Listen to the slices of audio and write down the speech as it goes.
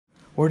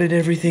Where did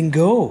everything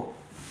go?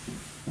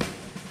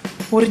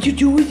 What did you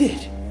do with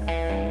it?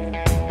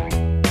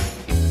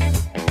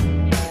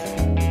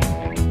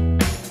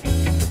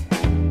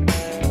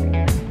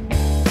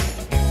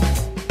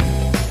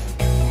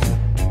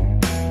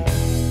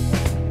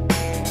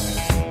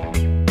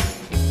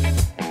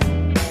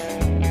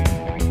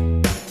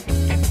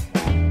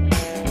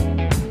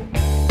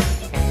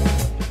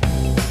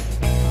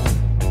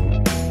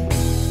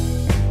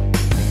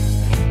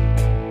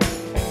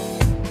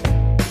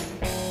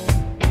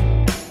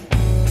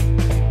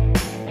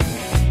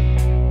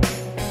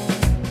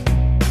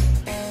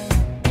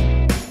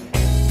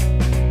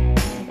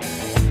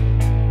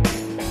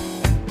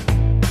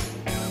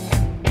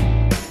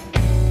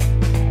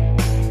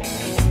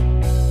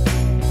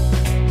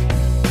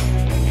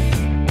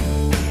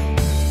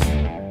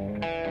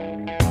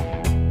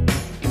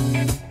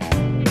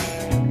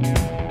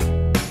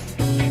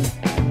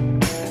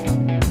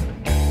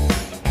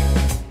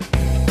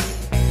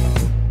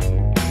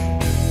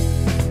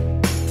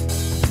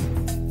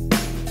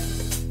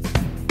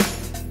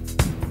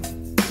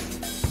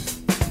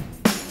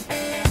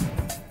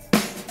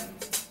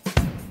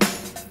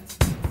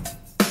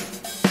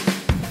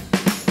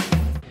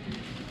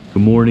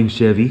 Good morning,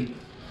 Chevy.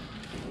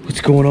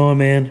 What's going on,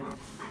 man?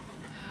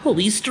 All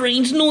these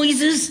strange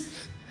noises.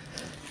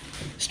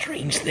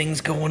 Strange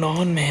things going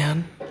on,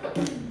 man.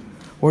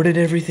 Where did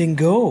everything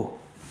go?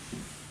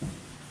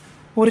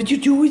 What did you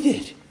do with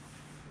it?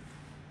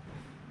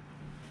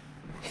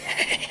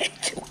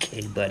 It's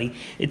okay, buddy.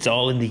 It's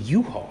all in the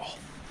U-Haul.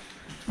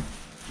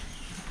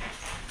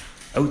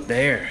 Out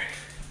there.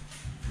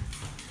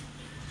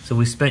 So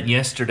we spent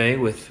yesterday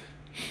with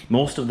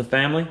most of the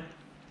family.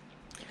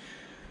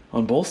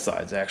 On both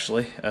sides,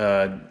 actually.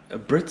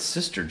 Britt's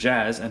sister,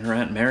 Jazz, and her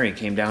Aunt Mary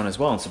came down as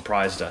well and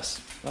surprised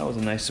us. That was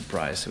a nice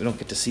surprise. We don't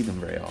get to see them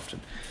very often.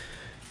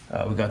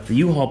 We got the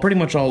U-Haul pretty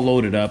much all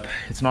loaded up.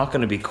 It's not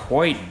going to be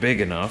quite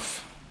big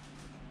enough,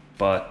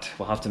 but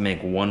we'll have to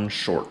make one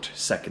short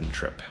second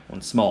trip.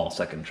 One small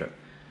second trip.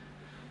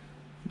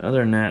 Other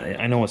than that,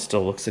 I know it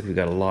still looks like we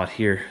got a lot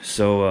here.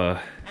 So,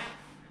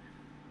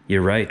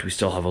 you're right. We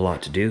still have a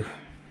lot to do.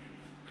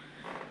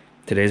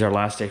 Today's our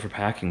last day for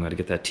packing. We got to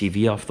get that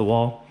TV off the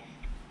wall.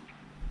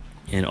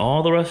 And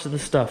all the rest of the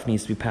stuff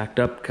needs to be packed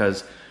up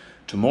because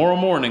tomorrow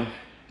morning,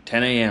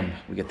 10 a.m.,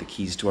 we get the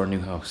keys to our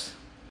new house.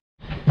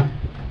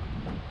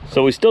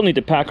 So we still need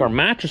to pack our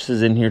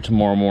mattresses in here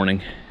tomorrow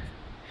morning.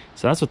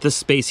 So that's what this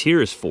space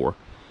here is for.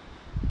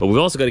 But we've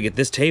also got to get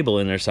this table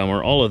in there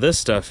somewhere, all of this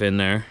stuff in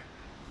there,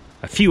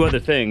 a few other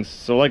things.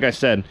 So like I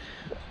said,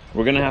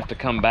 we're gonna have to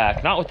come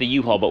back, not with the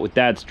U-Haul, but with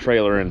Dad's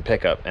trailer and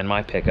pickup and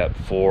my pickup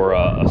for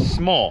a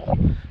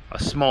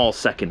small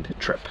second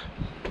trip.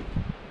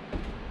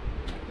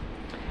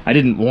 I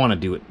didn't want to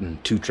do it in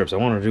 2 trips. I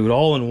wanted to do it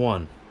all in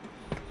one.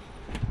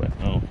 But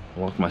oh, I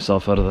locked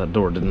myself out of that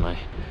door, didn't I?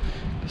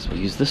 Guess we'll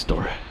use this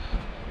door.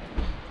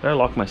 Did I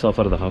lock myself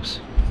out of the house?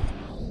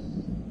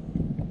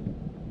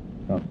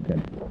 Oh,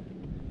 okay.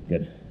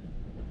 Good.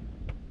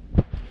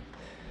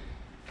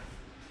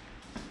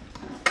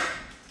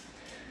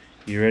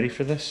 You ready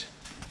for this?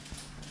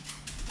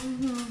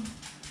 Mm-hmm.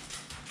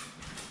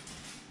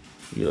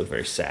 You look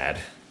very sad.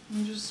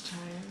 I'm just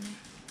tired.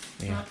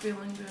 Yeah. Not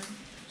feeling good.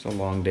 It's a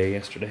long day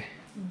yesterday.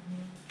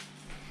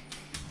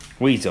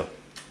 Weasel,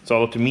 it's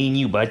all up to me and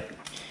you, bud.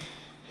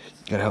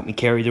 You gotta help me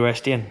carry the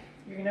rest in.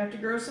 You're gonna have to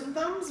grow some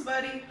thumbs,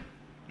 buddy.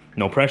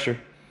 No pressure.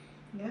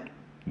 Yeah.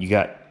 You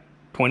got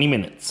 20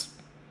 minutes.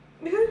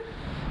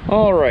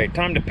 All right,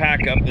 time to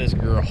pack up this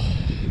girl.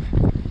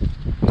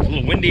 It's a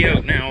little windy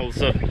out now all of a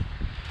sudden.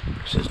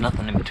 There's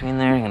nothing in between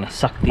there. I'm gonna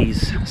suck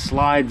these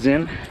slides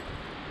in.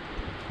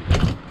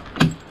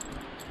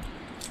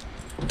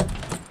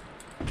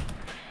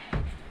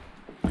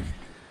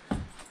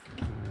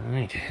 All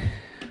right,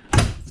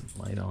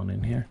 light on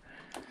in here.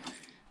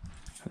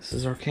 This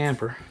is our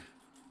camper.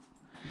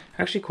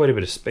 Actually, quite a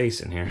bit of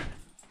space in here.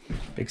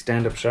 Big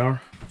stand-up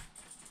shower.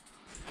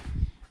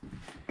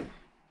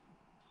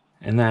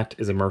 And that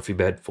is a Murphy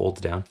bed, folds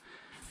down.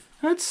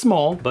 That's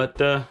small, but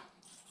does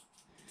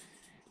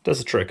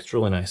the trick. It's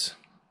really nice.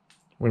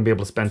 We're gonna be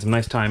able to spend some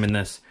nice time in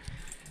this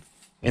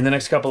in the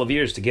next couple of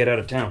years to get out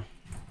of town.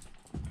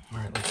 All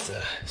right, let's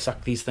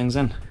suck these things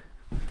in.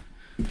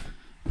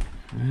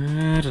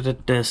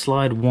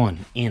 Slide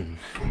 1 in.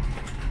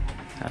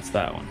 That's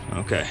that one.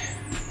 Okay.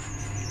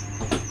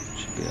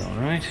 Should be all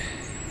right.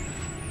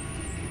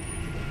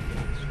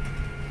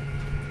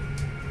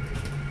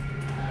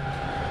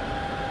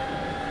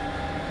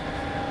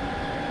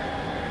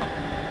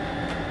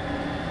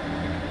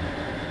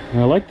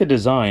 Now, I like the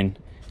design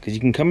because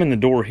you can come in the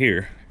door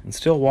here and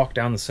still walk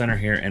down the center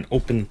here and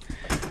open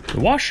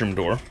the washroom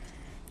door,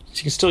 so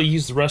you can still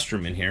use the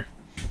restroom in here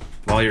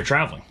while you're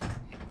traveling.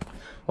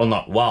 Well,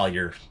 not while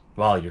you're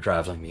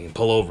traveling. You can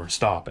pull over and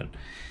stop and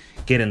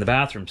get in the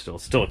bathroom still.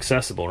 It's still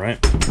accessible, right?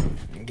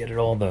 And get it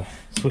all the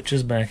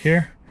switches back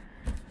here.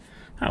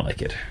 I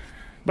like it.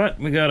 But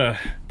we gotta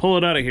pull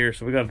it out of here,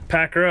 so we gotta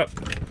pack her up.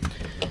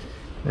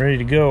 Ready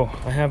to go.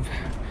 I have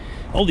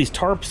all these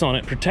tarps on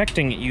it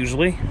protecting it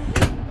usually.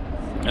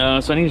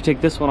 So I need to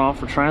take this one off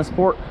for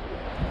transport.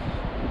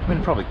 I mean,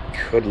 I probably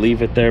could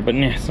leave it there, but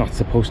nah, it's not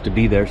supposed to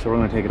be there, so we're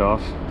gonna take it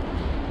off.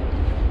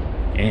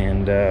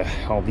 And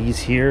all these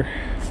here.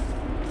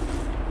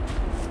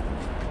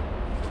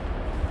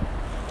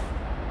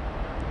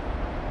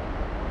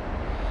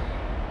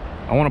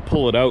 I want to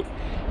pull it out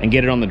and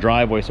get it on the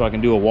driveway so I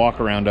can do a walk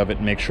around of it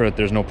and make sure that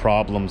there's no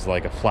problems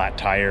like a flat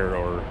tire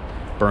or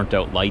burnt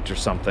out light or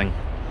something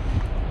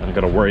that I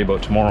gotta worry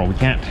about tomorrow. We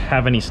can't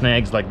have any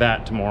snags like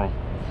that tomorrow.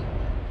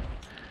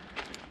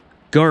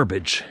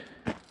 Garbage.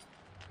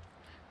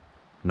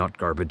 Not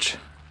garbage.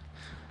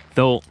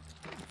 Though,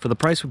 for the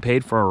price we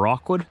paid for our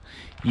rockwood,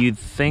 you'd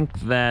think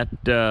that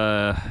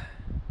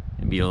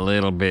it'd be a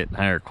little bit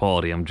higher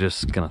quality. I'm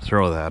just gonna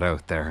throw that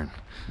out there and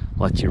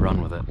let you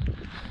run with it.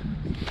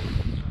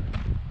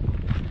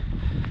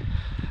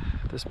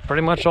 This is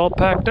pretty much all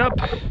packed up.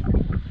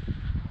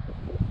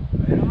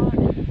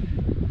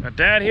 Got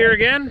Dad here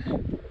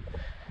again.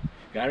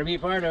 Gotta be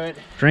part of it.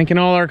 Drinking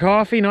all our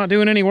coffee, not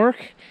doing any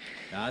work.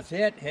 That's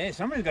it. Hey,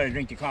 somebody's gotta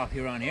drink the coffee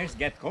around here. It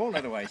gets cold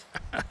otherwise.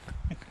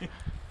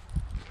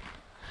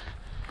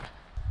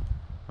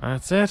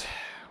 That's it.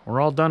 We're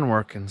all done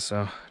working,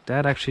 so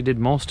Dad actually did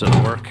most of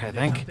the work, I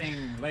think.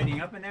 Something lighting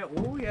up in there.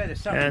 Oh yeah,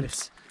 there's something.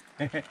 It's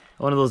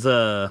one of those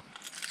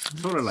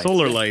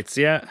solar lights,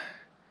 yeah.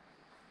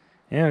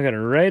 Yeah, we got it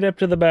right up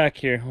to the back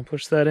here. We'll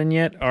push that in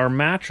yet. Our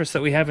mattress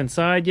that we have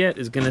inside yet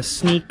is gonna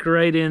sneak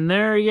right in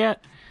there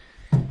yet.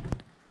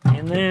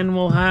 And then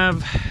we'll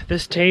have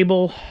this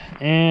table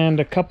and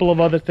a couple of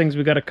other things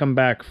we gotta come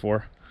back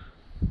for.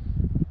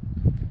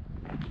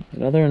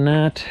 But other than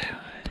that,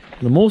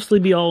 it'll mostly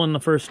be all in the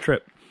first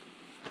trip.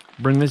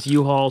 Bring this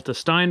U-Haul to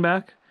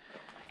Steinbach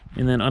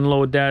and then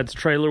unload Dad's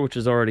trailer, which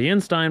is already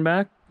in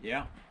Steinbach.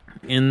 Yeah.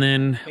 And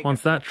then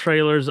once that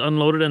trailer's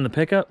unloaded in the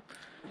pickup,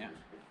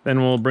 then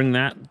we'll bring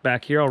that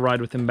back here. I'll ride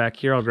with him back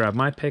here. I'll grab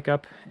my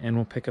pickup and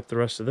we'll pick up the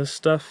rest of this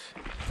stuff.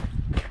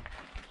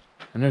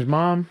 And there's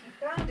Mom.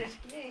 Found it.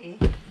 Yay.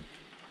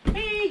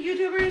 Hey,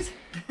 YouTubers.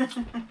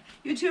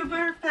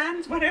 YouTuber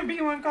fans, whatever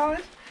you want to call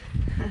it.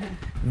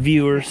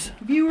 Viewers.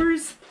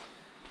 Viewers.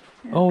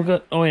 Oh, we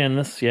got, oh yeah, and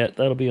this yet.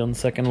 That'll be on the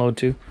second load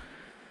too.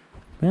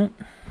 Yeah.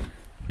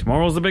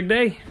 Tomorrow's the big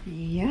day.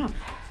 Yeah.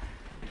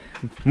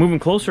 Moving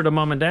closer to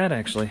Mom and Dad,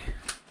 actually.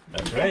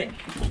 That's right.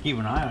 Keep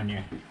an eye on you.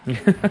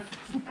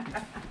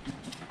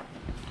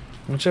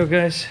 Watch out,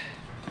 guys.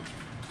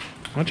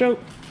 Watch out.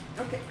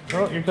 Okay.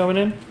 Oh, you're coming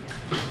in.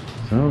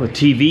 So the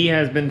TV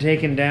has been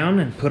taken down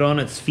and put on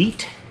its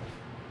feet.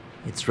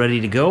 It's ready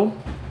to go.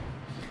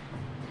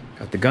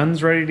 Got the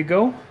guns ready to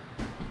go.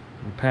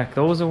 We'll pack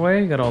those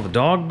away. Got all the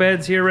dog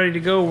beds here ready to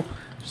go.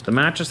 Just the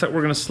mattress that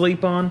we're gonna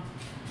sleep on.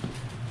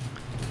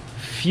 A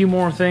few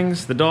more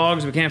things. The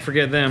dogs, we can't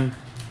forget them.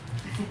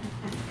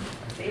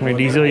 Wait,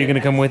 Diesel, you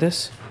gonna come with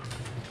us?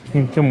 You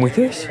can come with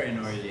us? Very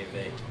noisy if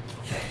they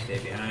stay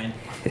behind.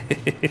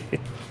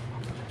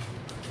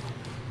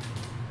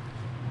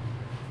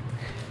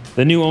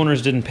 The new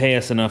owners didn't pay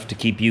us enough to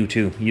keep you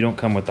too. You don't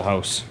come with the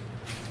house.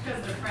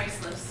 Because they're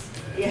priceless.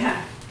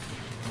 Yeah.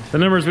 The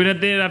numbers, we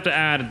did have to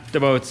add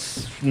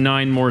about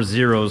 9 more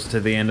zeros to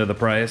the end of the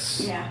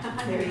price.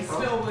 Yeah. There you go.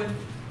 Still would.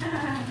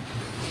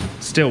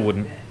 Still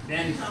wouldn't.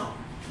 Then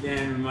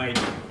we might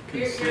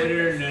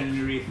consider and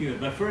then refuse.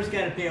 But first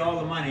gotta pay all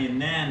the money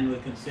and then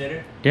we'll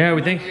consider. Yeah,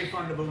 we think.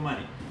 Refundable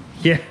money.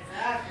 Yeah.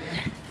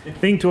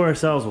 Think to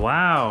ourselves,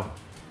 wow,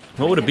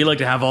 what would it be like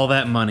to have all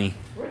that money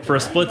for a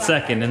split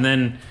second and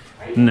then,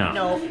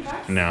 no.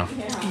 No.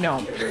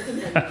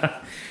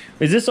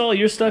 Is this all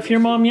your stuff here,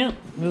 Mom, yet?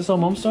 Is this all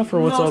Mom's stuff, or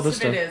what's all this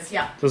stuff? Most of it is,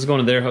 yeah. This is going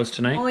to their house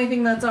tonight? Only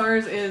thing that's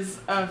ours is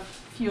a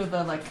few of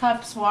the like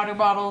cups, water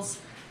bottles,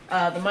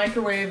 the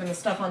microwave, and the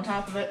stuff on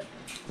top of it.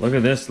 Look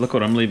at this. Look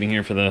what I'm leaving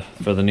here for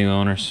the new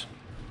owners.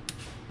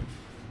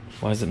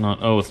 Why is it not?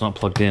 Oh, it's not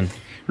plugged in.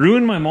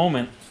 Ruined my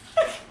moment.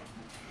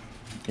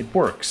 It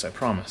works, I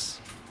promise.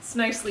 It's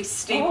nicely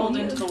stapled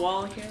into the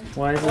wall here.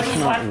 Why is this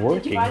not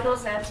working? Did you buy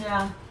those at,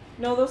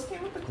 No, those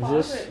came with the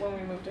closet when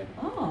we moved in.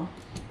 oh.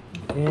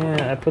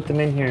 Yeah, I put them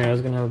in here. I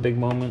was gonna have a big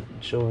moment.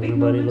 Show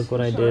everybody. moment, Look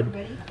what I show did.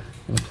 everybody.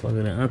 I'll plug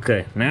it in.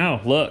 Okay,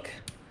 now look.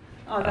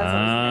 Oh, that's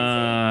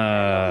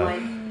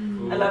always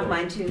nice. I love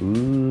mine too.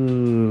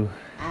 Ooh,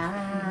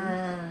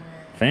 Ah.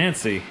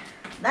 fancy.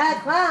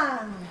 That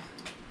one.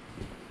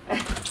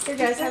 Here,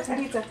 guys, have some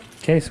pizza.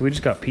 Okay, so we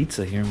just got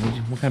pizza here.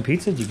 What kind of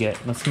pizza did you get?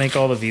 Let's make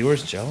all the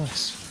viewers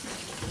jealous.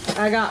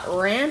 I got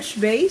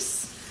ranch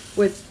base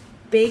with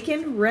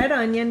bacon, red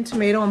onion,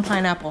 tomato, and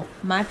pineapple.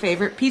 My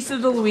favorite. Pizza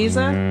de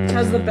Luisa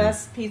has the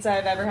best pizza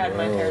I've ever had in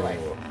my entire life.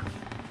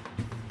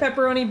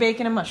 Pepperoni,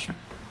 bacon, and mushroom.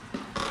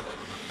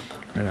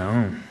 Right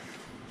on.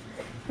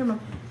 Here, Mom.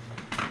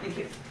 Thank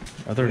you.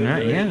 Other than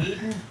that, yeah.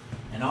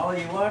 And all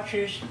you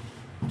watchers,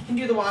 You can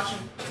do the washing.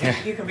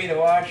 you can be the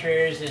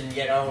watchers and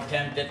get all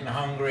tempted and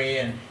hungry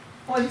and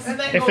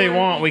If they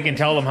want, we can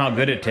tell them how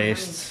good it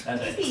tastes.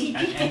 that's it.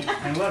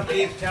 And we'll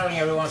keep telling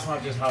every once in a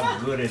while just how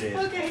good it is.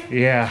 Okay.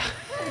 Yeah.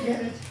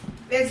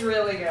 It's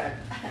really good.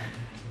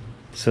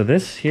 So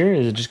this here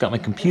is just got my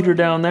computer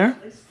down there.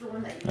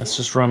 That's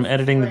just from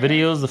editing the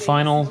videos, the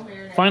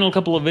final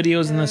couple of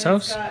videos in this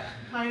house.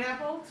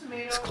 Pineapple,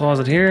 tomato. This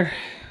closet here,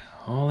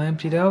 all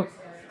emptied out.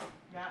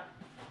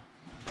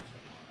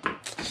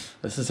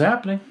 This is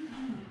happening.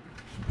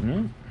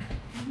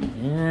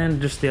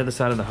 And just the other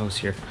side of the house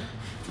here.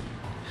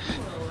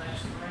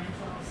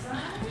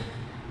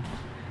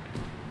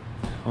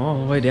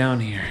 All the way down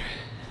here.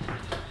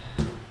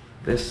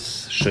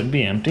 This should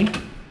be empty.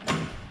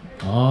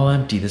 All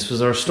empty. This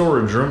was our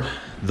storage room.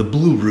 The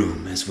blue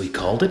room, as we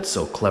called it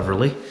so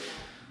cleverly.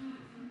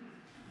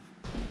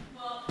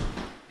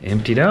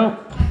 Emptied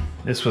out.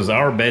 This was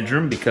our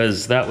bedroom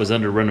because that was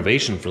under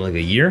renovation for like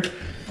a year.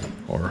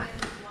 Or...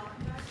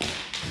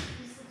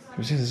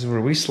 this is where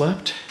we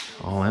slept.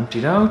 All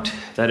emptied out.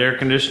 That air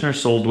conditioner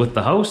sold with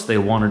the house. They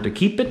wanted to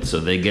keep it, so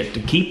they get to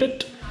keep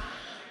it.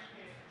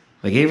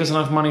 They gave us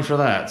enough money for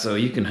that, so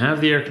you can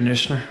have the air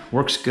conditioner.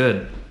 Works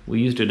good. We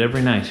used it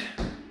every night.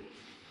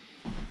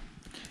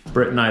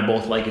 Britt and I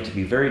both like it to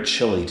be very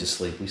chilly to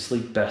sleep. We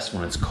sleep best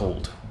when it's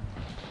cold.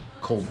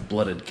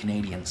 Cold-blooded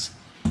Canadians.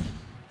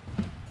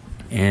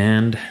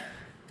 And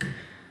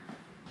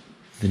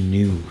the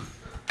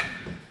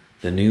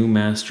new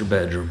master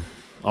bedroom.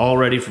 All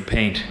ready for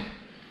paint.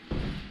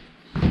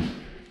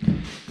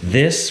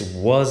 This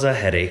was a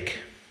headache.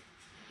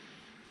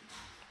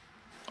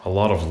 A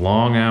lot of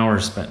long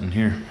hours spent in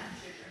here.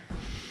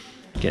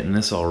 Getting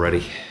this all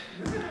ready.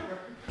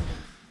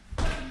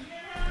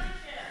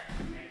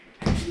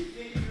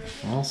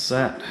 All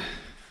set.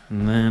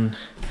 And then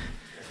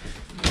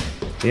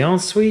the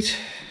ensuite.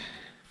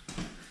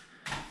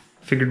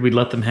 Figured we'd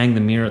let them hang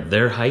the mirror at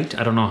their height.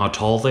 I don't know how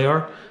tall they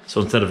are.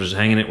 So instead of just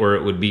hanging it where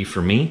it would be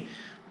for me,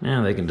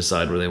 yeah, they can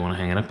decide where they want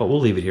to hang it up, but we'll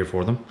leave it here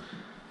for them.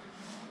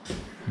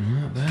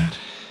 Not that.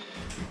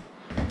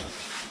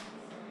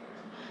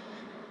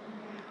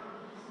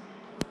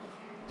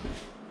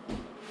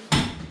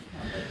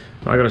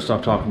 I gotta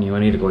stop talking to you. I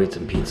need to go eat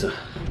some pizza.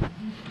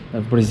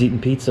 Everybody's eating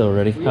pizza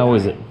already. How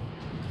is it?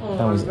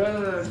 How is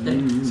it?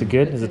 Is it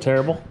good? Is it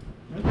terrible?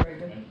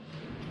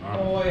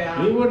 Oh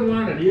yeah. You wouldn't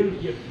want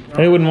it.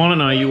 They wouldn't want it?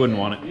 No, you wouldn't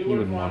want it. You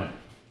wouldn't want it.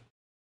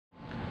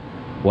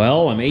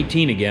 Well, I'm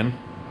 18 again.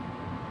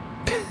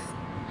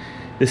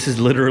 This is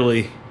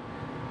literally,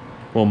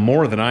 well,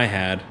 more than I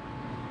had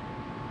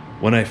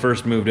when I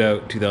first moved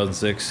out,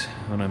 2006,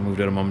 when I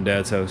moved out of mom and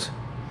dad's house.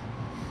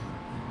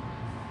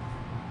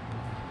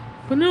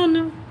 But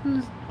no,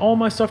 all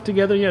my stuff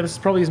together, yeah, this is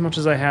probably as much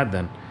as I had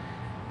then.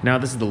 Now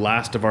this is the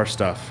last of our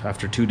stuff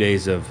after 2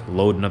 days of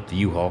loading up the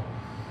U-Haul.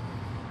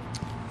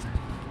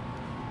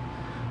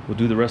 We'll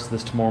do the rest of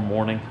this tomorrow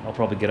morning. I'll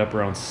probably get up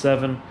around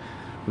 7.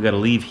 We got to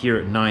leave here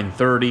at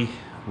 9:30.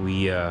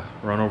 We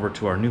run over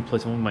to our new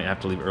place. We might have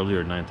to leave earlier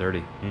at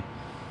 9:30. Yeah.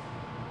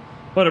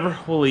 Whatever,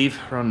 we'll leave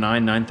around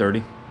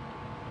 9:30.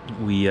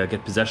 We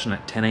get possession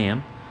at 10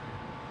 a.m.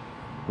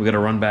 We got to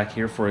run back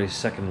here for a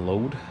second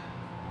load.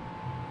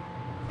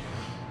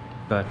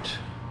 But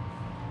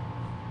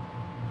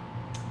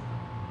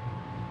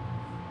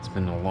it's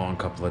been a long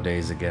couple of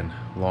days again.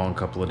 Long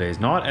couple of days.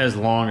 Not as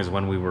long as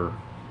when we were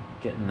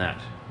getting that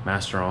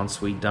master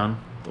ensuite done.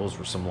 Those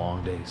were some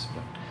long days.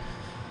 But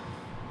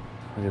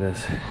look at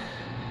this.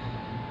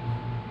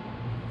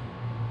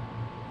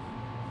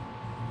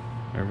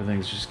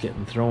 Everything's just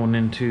getting thrown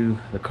into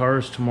the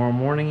cars tomorrow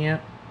morning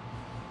yet.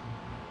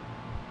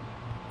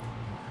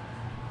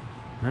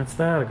 And that's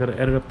that. I gotta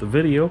edit up the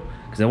video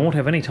because I won't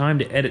have any time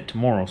to edit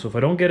tomorrow. So if I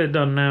don't get it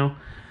done now,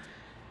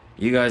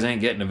 you guys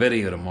ain't getting a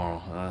video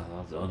tomorrow.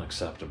 That's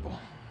unacceptable.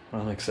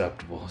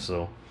 Unacceptable.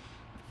 So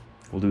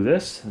we'll do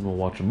this and we'll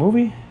watch a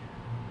movie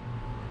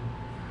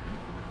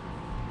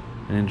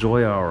and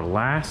enjoy our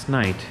last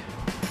night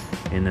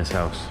in this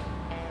house.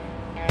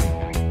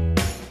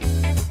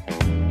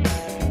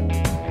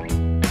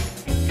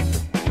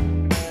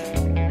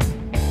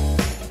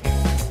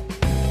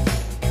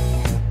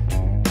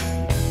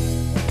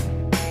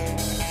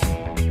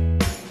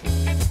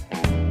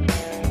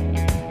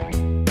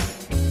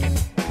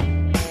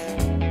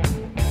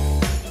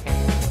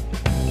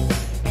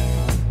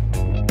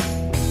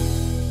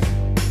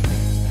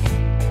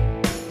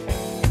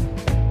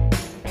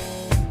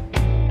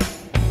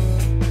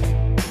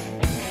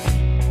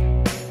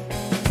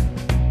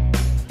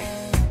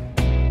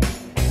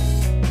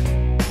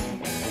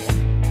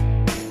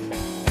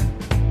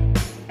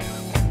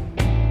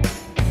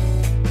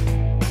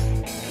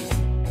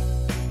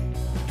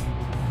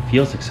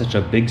 Feels like such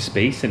a big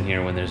space in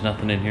here when there's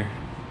nothing in here.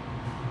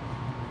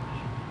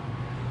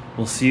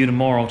 We'll see you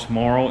tomorrow.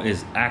 Tomorrow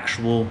is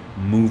actual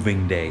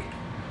moving day.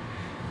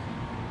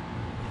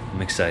 I'm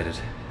excited.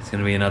 It's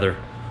gonna be another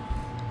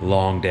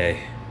long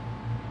day.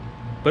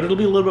 But it'll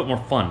be a little bit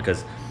more fun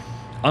because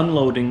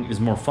unloading is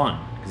more fun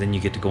because then you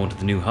get to go into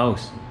the new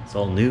house. It's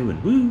all new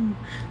and woo!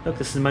 Look,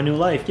 this is my new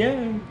life.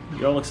 Yay!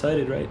 You're all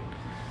excited, right?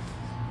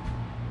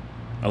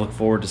 I look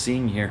forward to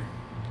seeing you here.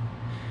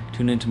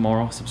 Tune in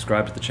tomorrow,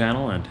 subscribe to the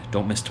channel, and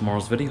don't miss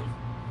tomorrow's video.